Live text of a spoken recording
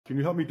Can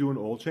you help me do an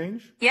oil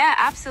change? Yeah,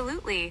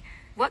 absolutely.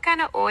 What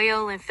kind of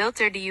oil and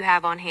filter do you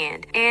have on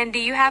hand? And do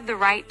you have the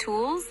right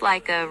tools,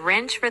 like a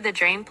wrench for the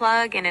drain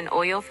plug and an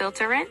oil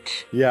filter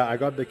wrench? Yeah, I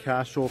got the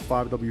Castrol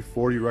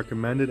 5W40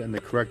 recommended and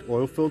the correct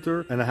oil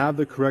filter, and I have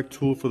the correct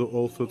tool for the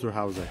oil filter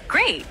housing.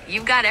 Great,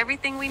 you've got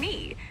everything we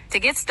need. To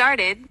get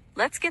started,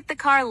 let's get the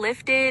car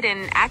lifted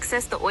and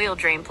access the oil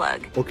drain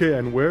plug. Okay,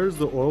 and where's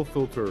the oil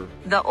filter?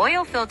 The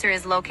oil filter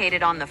is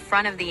located on the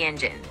front of the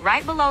engine,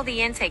 right below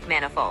the intake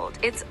manifold.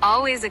 It's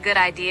always a good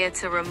idea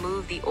to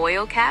remove the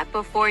oil cap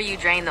before you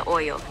drain the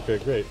oil.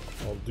 Okay, great.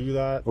 I'll do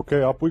that.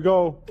 Okay, up we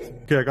go.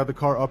 Okay, I got the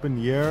car up in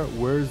the air.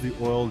 Where's the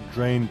oil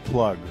drain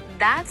plug?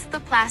 That's the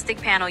plastic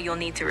panel you'll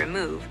need to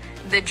remove.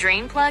 The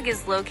drain plug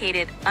is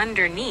located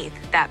underneath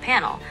that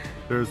panel.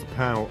 There's the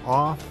panel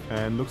off,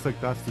 and looks like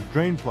that's the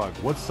drain plug.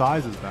 What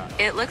size is that?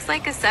 It looks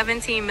like a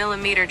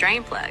 17mm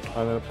drain plug.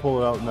 I'm gonna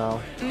pull it out now.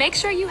 Make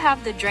sure you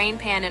have the drain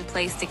pan in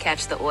place to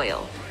catch the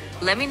oil.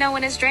 Let me know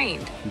when it's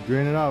drained. You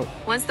drain it out.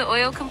 Once the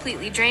oil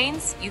completely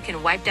drains, you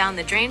can wipe down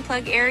the drain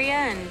plug area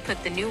and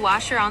put the new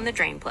washer on the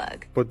drain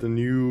plug. Put the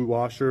new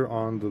washer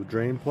on the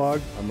drain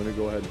plug. I'm gonna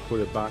go ahead and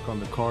put it back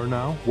on the car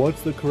now.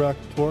 What's the correct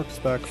torque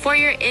spec? For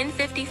your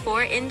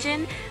N54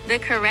 engine, the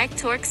correct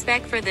torque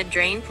spec for the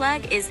drain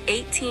plug is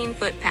 18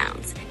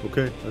 foot-pounds.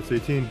 Okay, that's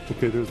 18.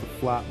 Okay, there's the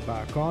flap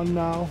back on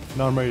now.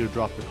 Now I'm ready to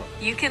drop the car.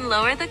 You can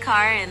lower the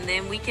car and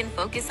then we can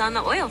focus on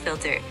the oil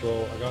filter.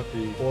 So I got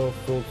the oil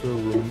filter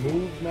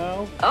removed now.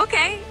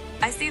 Okay,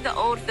 I see the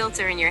old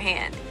filter in your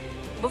hand.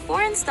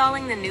 Before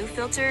installing the new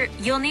filter,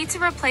 you'll need to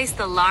replace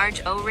the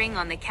large O-ring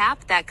on the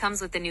cap that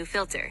comes with the new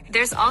filter.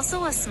 There's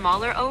also a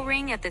smaller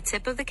O-ring at the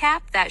tip of the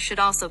cap that should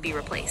also be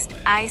replaced.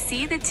 I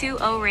see the 2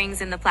 O-rings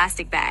in the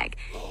plastic bag.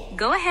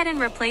 Go ahead and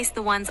replace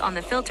the ones on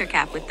the filter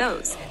cap with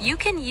those. You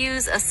can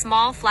use a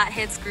small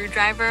flathead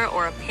screwdriver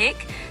or a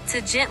pick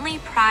to gently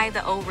pry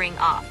the O-ring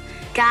off.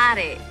 Got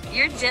it.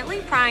 You're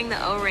gently prying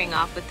the O-ring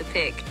off with the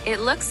pick. It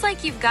looks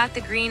like you've got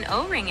the green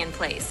O-ring in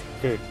place.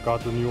 Okay,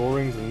 got the new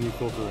O-rings and the new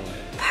filter in.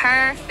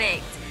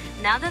 Perfect.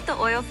 Now that the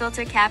oil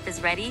filter cap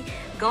is ready,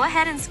 go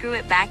ahead and screw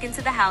it back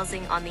into the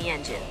housing on the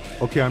engine.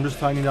 Okay, I'm just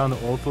tightening down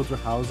the oil filter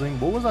housing.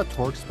 What was that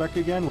torque spec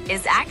again?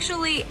 It's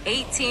actually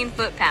 18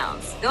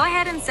 foot-pounds. Go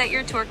ahead and set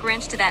your torque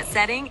wrench to that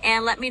setting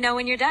and let me know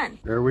when you're done.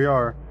 There we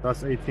are.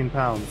 That's 18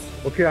 pounds.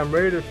 Okay, I'm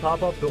ready to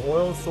top up the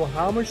oil. So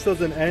how much does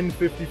an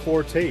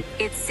N54 take?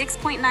 It's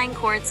 6.9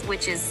 quarts,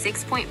 which is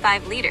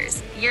 6.5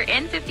 liters. Your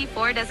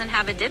N54 doesn't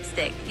have a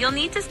dipstick. You'll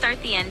need to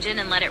start the engine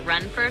and let it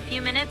run for a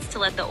few minutes to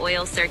let the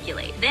oil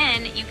circulate.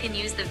 Then you can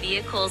use the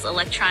vehicle's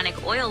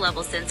electronic oil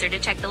level sensor to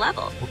check the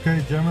level.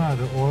 Okay, Gemini,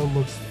 the oil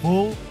looks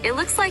full. It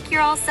looks like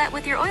you're all set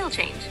with your oil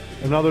change.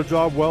 Another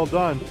job well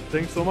done.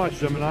 Thanks so much,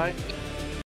 Gemini.